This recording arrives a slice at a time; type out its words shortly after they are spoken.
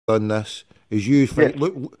done this. Is you think,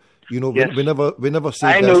 look, you know, we never say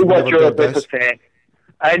I this. know We what never you're did about this. to say.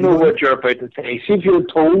 I know what you're about to say. See if you're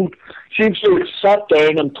told, see if you're sat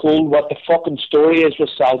down and told what the fucking story is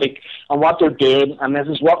with Celtic and what they're doing, and this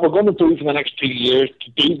is what we're going to do for the next 2 years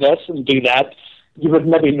to do this and do that, you would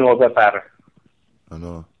maybe know a bit better. I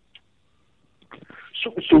know.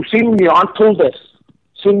 So see when you aren't told this,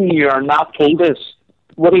 see when you are not told this,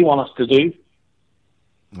 what do you want us to do?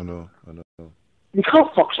 I know. You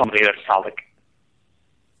can't fuck somebody out of Celtic.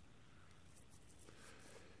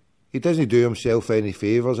 He doesn't do himself any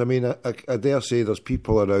favours. I mean, I dare say there's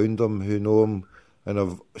people around him who know him and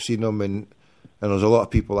have seen him, and there's a lot of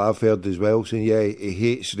people I've heard as well saying, yeah, he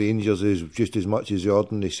hates Rangers as just as much as the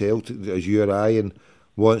ordinary Celtic, as you or I, and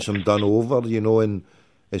wants them done over, you know, and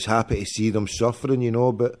is happy to see them suffering, you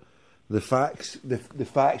know. But the facts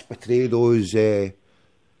betray those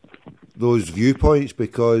viewpoints,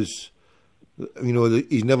 because, you know,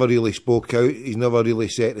 he's never really spoke out. He's never really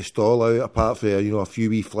set the stall out, apart from, you know, a few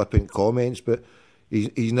wee flippant comments. But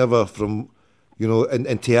he's never from, you know,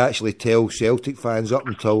 and to actually tell Celtic fans up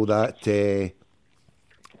until that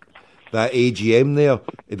AGM there,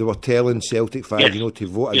 they were telling Celtic fans, you know, to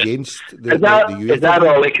vote against the UEFA. Is that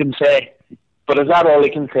all he can say? But is that all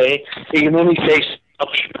he can say? He can only say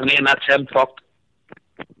such, and then that's him fucked.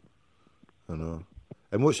 I know.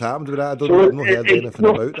 And what's happened with that? I've not heard anything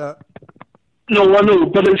about that. No, I know,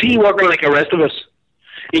 but is he working like the rest of us?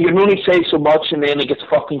 He can only say so much and then he gets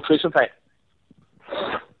fucking crucified.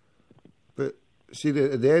 But, see,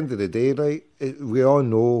 at the end of the day, right, we all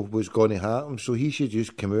know what's going to happen, so he should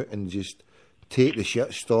just come out and just take the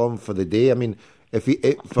shitstorm for the day. I mean,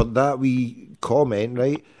 for that wee comment,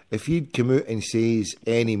 right, if he'd come out and says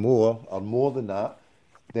any more, or more than that,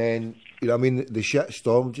 then, you know, I mean, the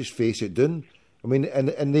shitstorm, just face it down. I mean,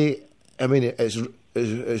 it's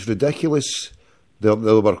ridiculous. They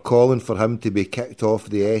were calling for him to be kicked off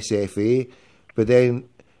the SFA, but then,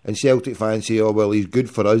 and Celtic fans say, oh, well, he's good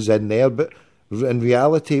for us in there, but in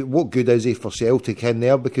reality, what good is he for Celtic in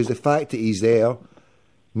there? Because the fact that he's there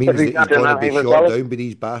means that he's going to be shot down by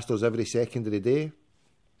these bastards every second of the day.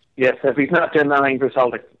 Yes, if he's not doing anything for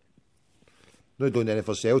Celtic. Not doing anything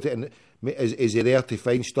for Celtic. And is he there to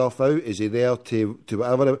find stuff out? Is he there to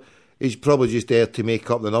whatever? He's probably just there to make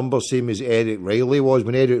up the numbers, same as Eric Riley was.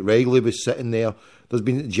 When Eric Riley was sitting there, there's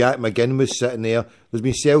been Jack McGinn was sitting there. There's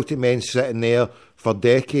been Celtic men sitting there for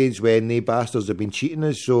decades when they bastards have been cheating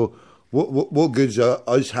us. So what good's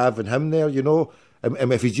us having him there, you know?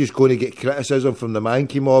 And if he's just going to get criticism from the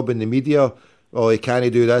Mankey mob and the media, oh, he can't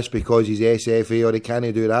do this because he's SFA, or he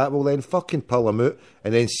can't do that, well then fucking pull him out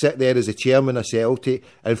and then sit there as the chairman of Celtic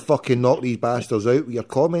and fucking knock these bastards out with your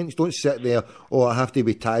comments. Don't sit there, oh, I have to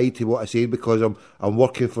be tied to what I say because I'm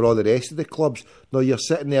working for all the rest of the clubs. No, you're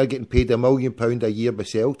sitting there getting paid £1 million a year by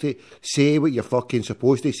Celtic. Say what you're fucking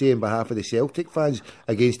supposed to say on behalf of the Celtic fans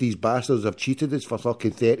against these bastards who have cheated us for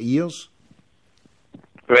fucking 30 years.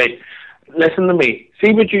 Right. Listen to me.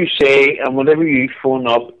 See what you say, and whenever you phone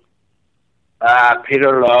up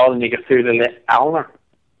Peter Lawwell and you get through to Alner.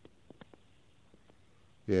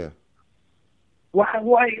 Yeah.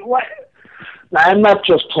 Why? Now, I'm not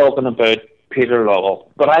just talking about Peter Lawwell,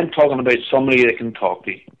 but I'm talking about somebody that can talk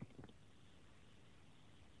to you.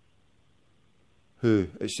 Who?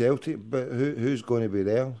 At Celtic? But who's going to be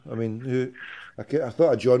there? I mean, who? I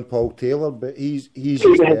thought of John Paul Taylor, but he's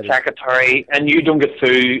the head secretary, and you don't get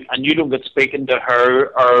through, and you don't get speaking to her,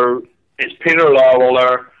 or it's Peter Lawwell,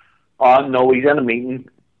 or oh no, he's in a meeting.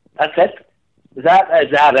 That's it. Is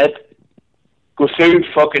that it? Go through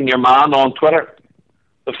fucking your man on Twitter,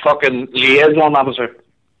 the fucking liaison officer.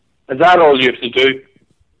 Is that all you have to do?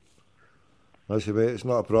 Listen, mate, it's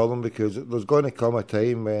not a problem, because there's going to come a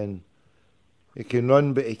time when he can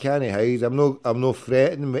run, but he can't hide. I'm no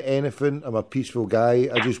threatening with anything. I'm a peaceful guy.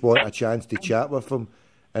 I just want a chance to chat with him.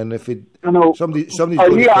 And if it, somebody's going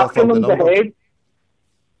to cough up the number.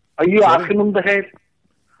 Are you asking him to head?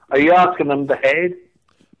 Are you asking him to head?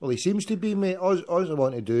 Well, he seems to be, mate. All I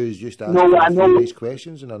want to do is just ask him nice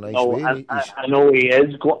questions in a nice way. I know he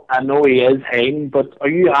is. I know he is heading, but are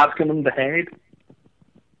you asking him to head?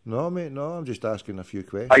 No, mate, no, I'm just asking a few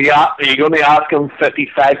questions. Are you going to ask him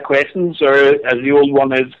 55 questions, or as the old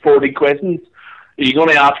one is, 40 questions? Are you going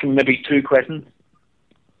to ask him maybe 2 questions?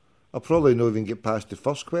 I'll probably not even get past the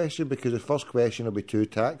first question, because the first question will be too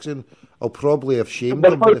taxing. I'll probably have shamed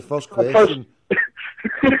him with the first question.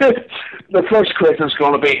 The first question's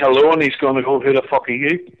going to be hello, and he's going to go, who the fuck are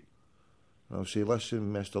you? I'll say,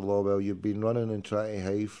 listen, Mr. Lawwell, you've been running and trying to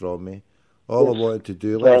hide from me. All I wanted to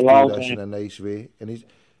do, let's do this in a nice way. And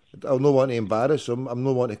I'll not want to embarrass him. I'm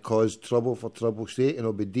not want to cause trouble for trouble's sake, and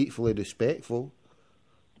I'll be deeply respectful.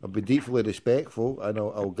 I'll be deeply respectful, and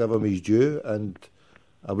I'll give him his due, and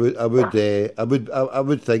I would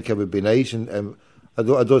think I would be nice, and I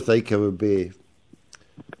don't think I would be.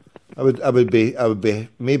 I would be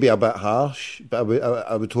maybe a bit harsh, but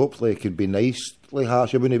I would hopefully I could be nicely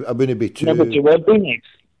harsh. I wouldn't be too. No, but you would be nice.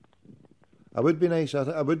 I would be nice.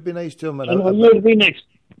 I would be nice to him. You would be nice.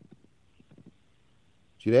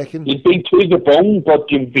 Do you reckon? You'd be to the bone, but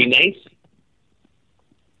you'd be nice.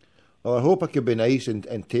 Well, I hope I could be nice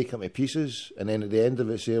and take him to pieces, and then at the end of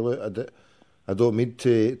it say, look, I don't mean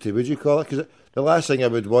to what do you call it? Because the last thing I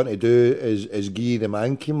would want to do is give the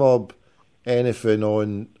Mankey Mob anything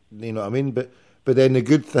on, you know what I mean? But then the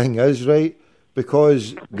good thing is, right,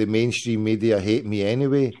 because the mainstream media hate me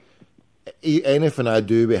anyway, anything I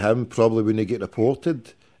do with him probably wouldn't get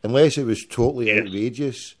reported, unless it was totally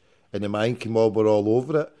outrageous and the Mankey Mob were all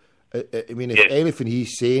over it. I mean, if anything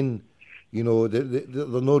he's saying, you know,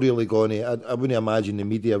 they're not really going to, I wouldn't imagine the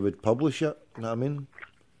media would publish it, you know what I mean?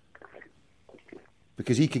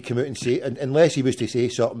 Because he could come out and say, unless he was to say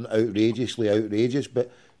something outrageously outrageous, but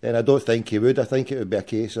then I don't think he would. I think it would be a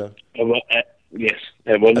case of... Yes,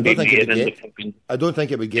 it wouldn't be made in the fucking... I don't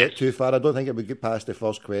think it would get too far. I don't think it would get past the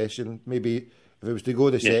first question. Maybe if it was to go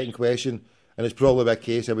to the second question, and it's probably a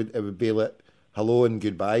case, it would be like, hello and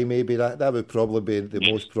goodbye, maybe. That would probably be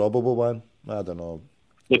the most probable one. I don't know.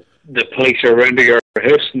 The police are around to your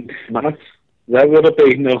house in minutes. That would have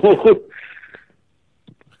been, no.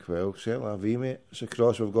 Well, certainly a V, mate. It's a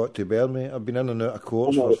cross we've got to bear, mate. I've been in and out of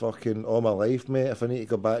courts for fucking all my life, mate. If I need to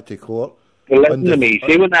go back to court... Well, listen to me.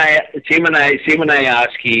 See when I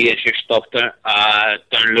ask you, is your stuff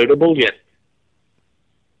downloadable yet?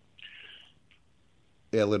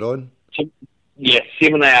 Earlier on? Yes,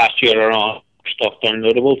 see when I asked you around stuff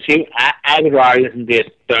downloadable. See, I would rather listen to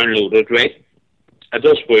it downloaded, right? I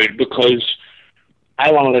just would, because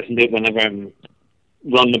I want to listen to it whenever I'm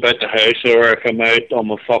running about the house or if I'm out on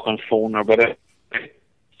my fucking phone or whatever.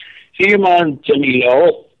 See your man Jimmy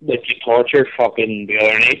Law that you tortured fucking the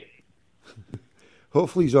other night?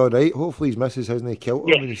 Hopefully he's alright. Hopefully his missus hasn't killed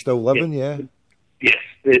him and he's still living, Yes,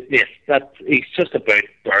 he's just about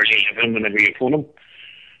barely living whenever you phone him.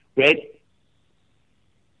 Right?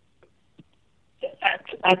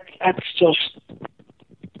 That's just...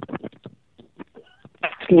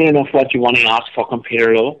 That's clear enough what you want to ask fucking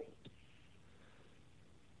Peter Lowe.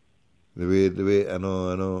 The way, I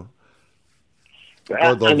know. I know,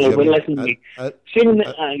 but listen to me.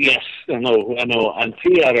 Yes, I know. And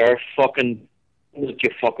see other fucking that you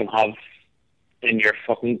fucking have in your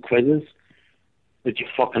fucking quizzes that you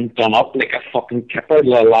fucking done up like a fucking kipper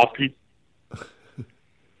last time.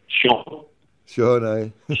 Sean,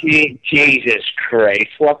 aye. Jesus Christ,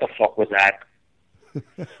 what the fuck was that?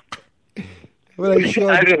 Well, Sean,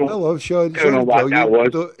 I love Sean. I don't know what that was.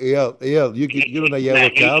 You're on a yellow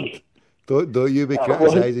card. Don't you be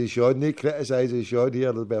criticising Sean. They criticising Sean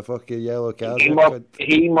here. There'll be a fucking yellow card.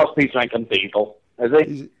 He must be drinking diesel, is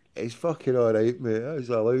he? He's fucking alright, mate. He's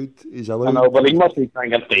allowed. I know, but he must be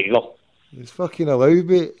drinking diesel. It's fucking allowed,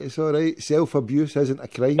 mate. It's alright. Self-abuse isn't a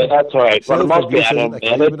crime. But that's alright. But it must be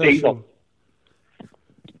an diesel.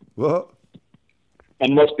 What?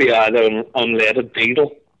 It must be an unleaded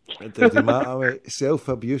diesel. It doesn't matter, mate.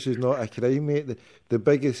 Self-abuse is not a crime, mate. The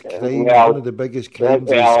biggest crime, one of the biggest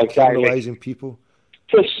crimes is criminalising people.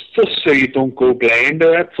 Just so you don't go blind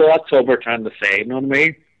to it. So that's what we're trying to say, you know what I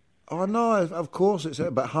mean? Oh no, of course it's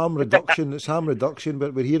about harm reduction. It's harm reduction,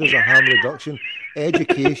 but we're here as a harm reduction,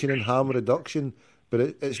 education and harm reduction. But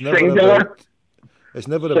it's never about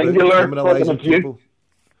criminalising people.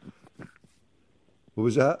 What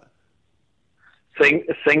was that?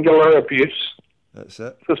 Singular abuse. That's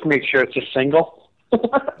it. Just make sure it's a single.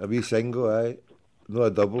 A wee single, aye. Not a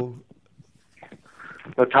double.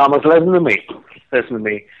 But Thomas, listen to me.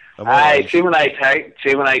 See when I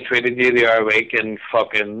tweeted you the other week and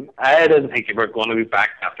fucking, I didn't think you were going to be back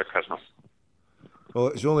after Christmas. Well,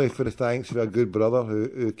 it's only for the thanks for a good brother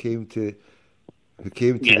who came to the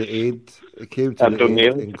aid. He came to the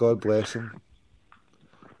aid, and God bless him.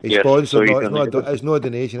 He sponsored. It's not a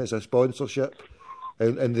donation; it's a sponsorship.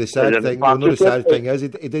 And the sad thing, the sad thing is, he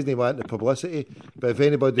doesn't want the publicity. But if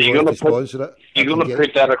anybody wants to sponsor it, you're going to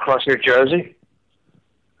put that across your jersey.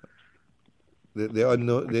 The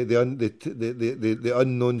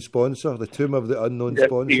unknown sponsor, the tomb of the unknown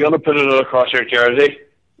sponsor. You're going to put it across your jersey.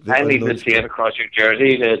 I need to see it across your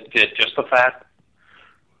jersey to justify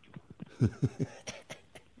it.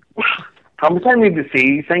 Thomas, I need to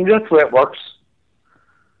see these things. That's the way it works.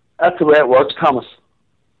 That's the way it works, Thomas.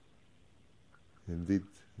 Indeed.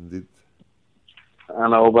 I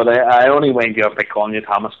know, but I only wind you up by calling you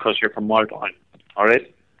Thomas because you're from Maldown. All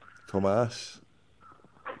right? Thomas.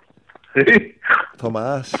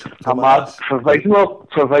 Tomas. Hamas. Provisional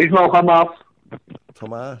Hamas.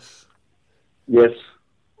 Tomas. Yes.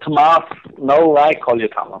 Tomas. No, I call you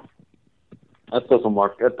Thomas. That doesn't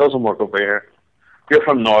work. It doesn't work over here. You're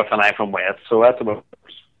from north and I'm from west, so that's about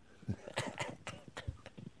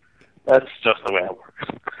that's just the way it works.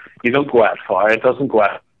 You don't go out far. It doesn't go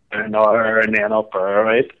out there and then up there,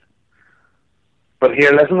 right? But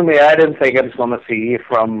here, listen to me. I didn't think I was going to see you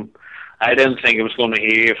from. I didn't think I was going to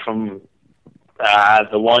hear you from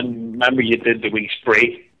the one. Remember, you did the wee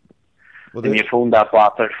spree, and you phoned that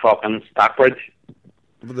bastard fucking Stockbridge.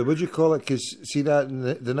 Well, would you call it? Because see that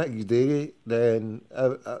the next day, then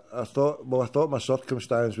I thought. Well, I thought my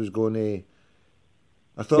circumstance was going to.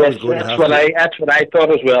 I thought I was going to have. That's what I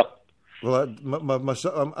thought as well. Well,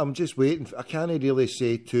 I'm just waiting. I can't really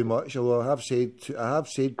say too much. Although I have said too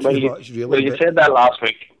much. Really. Well, you said that last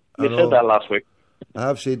week. I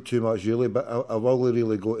have said too much, really, but I will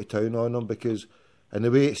really go to town on them because, in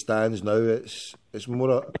the way it stands now, it's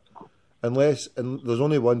more unless there's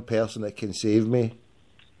only one person that can save me.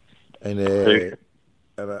 And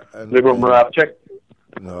Liberal Moravchik?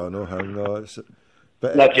 No him, no. It's,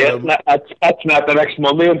 but not yet. That's not the next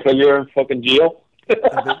Monday until you're in fucking jail.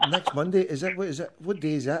 Next Monday is it? What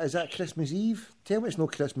day is that? Is that Christmas Eve? Tell me it's no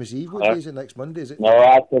Christmas Eve. What day is it? Next Monday? Is it? No,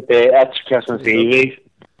 that's the day. That's Christmas Eve.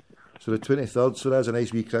 So the 23rd. So that's a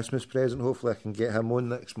nice wee Christmas present. Hopefully, I can get him on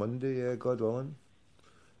next Monday. God willing.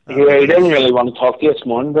 Yeah, he didn't really want to talk to you this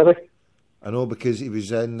morning, did he? I know because he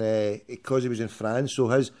was in France. So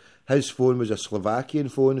his phone was a Slovakian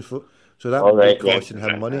phone. So that would be costing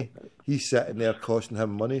him money. He's sitting there costing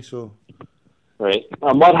him money. So. Right.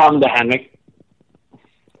 And what happened to Henrik?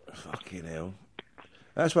 Fucking hell.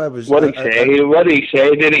 That's why I was... What did he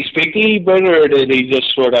say? Did he speak to you about it, or did he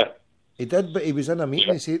just sort of... He did, but he was in a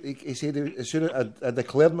meeting. He said as soon as I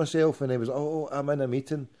declared myself, and he was like, oh, I'm in a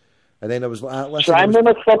meeting. And then I was like, listen... So I'm in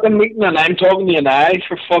a fucking meeting, and I'm talking to you now,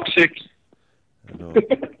 for fuck's sake. I know.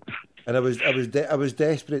 And I was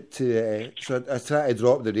desperate to... so I tried to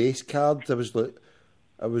drop the race cards. I was like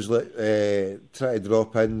trying to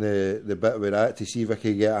drop in the bit with that to see if I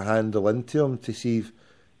could get a handle into him, to see if...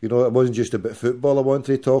 You know, it wasn't just about football I wanted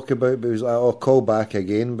to talk about, but it was like, I'll call back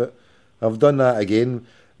again. But I've done that again.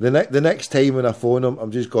 The next time when I phone him, I'm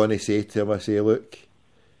just going to say to him, I say, look,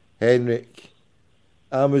 Henrik,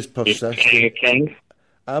 I'm as persistent.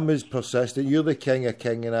 I'm as persistent. You're the king of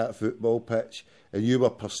king in that football pitch, and you were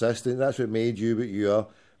persistent. That's what made you what you are.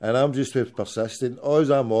 And I'm just as persistent.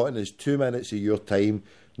 All I'm wanting is 2 minutes of your time.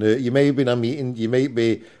 Now, you might be in a meeting, you might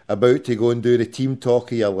be about to go and do the team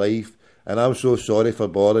talk of your life, and I'm so sorry for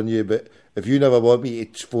bothering you, but if you never want me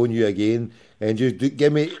to phone you again, and just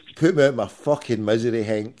put me out my fucking misery,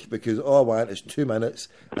 Hank, because all I want is 2 minutes,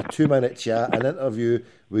 a 2 minute chat, an interview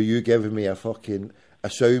with you giving me a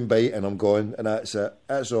sound bite, and I'm gone, and that's it.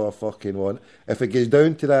 That's all I fucking want. If it gets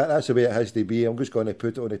down to that, that's the way it has to be. I'm just going to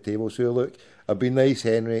put it on the table. So look, I've been nice,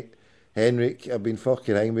 Henrik, I've been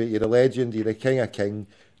fucking angry. You're a legend, you're the king of king.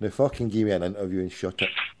 Now fucking give me an interview and shut it.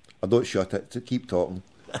 I don't shut it, to keep talking.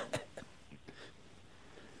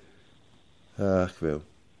 Well.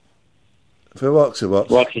 If it works, it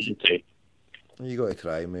works. What can you do? You got to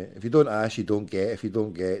try, mate. If you don't ask, you don't get. If you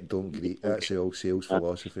don't get, don't greet. That's the old sales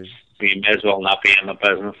philosophy. You may as well not be in the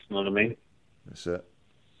business, you know what I mean? That's it.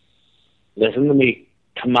 Listen to me.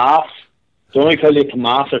 Tomas. Don't I call you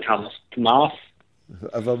Tomas or Thomas? Tomas.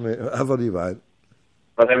 Whatever you want.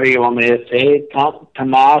 Whatever you want me to say.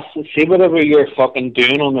 Tomas, see whatever you're fucking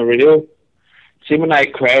doing on the radio. See when I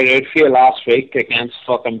cried out for you last week against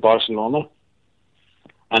fucking Barcelona.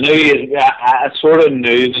 I knew I sort of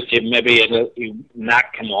knew that you not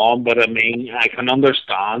come on, but I mean, I can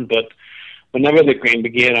understand, but whenever the Green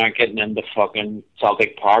Brigade aren't getting into fucking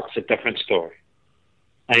Celtic Park, it's a different story.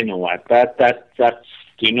 I know what. That's, do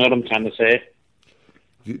you know what I'm trying to say?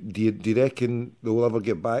 Do you reckon they'll ever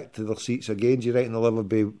get back to their seats again? Do you reckon they'll ever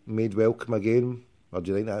be made welcome again? Or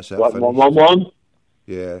do you think that's it? What, 1-1?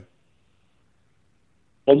 Yeah.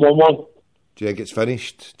 1-1. Do you think it's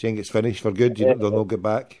finished? Do you think it's finished for good? Do you think they'll not get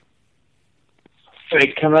back?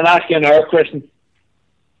 Right, can I ask you another question?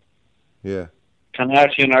 Yeah. Can I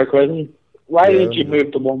ask you another question? Why didn't you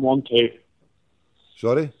move to 1-1-2?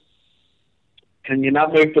 Sorry? Can you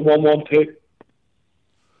not move to 1-1-2?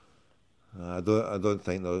 I don't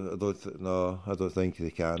think I don't think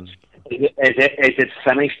they can. Is it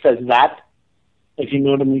finished as that? If you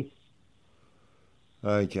know what I mean?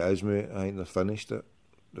 I think it is, mate. I think they've finished it.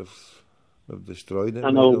 They've destroyed it.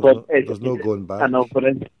 I know, but there's no going back. I know, but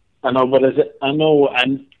is it? I know, but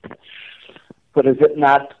is it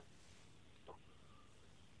not?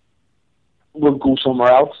 We'll go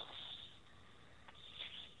somewhere else.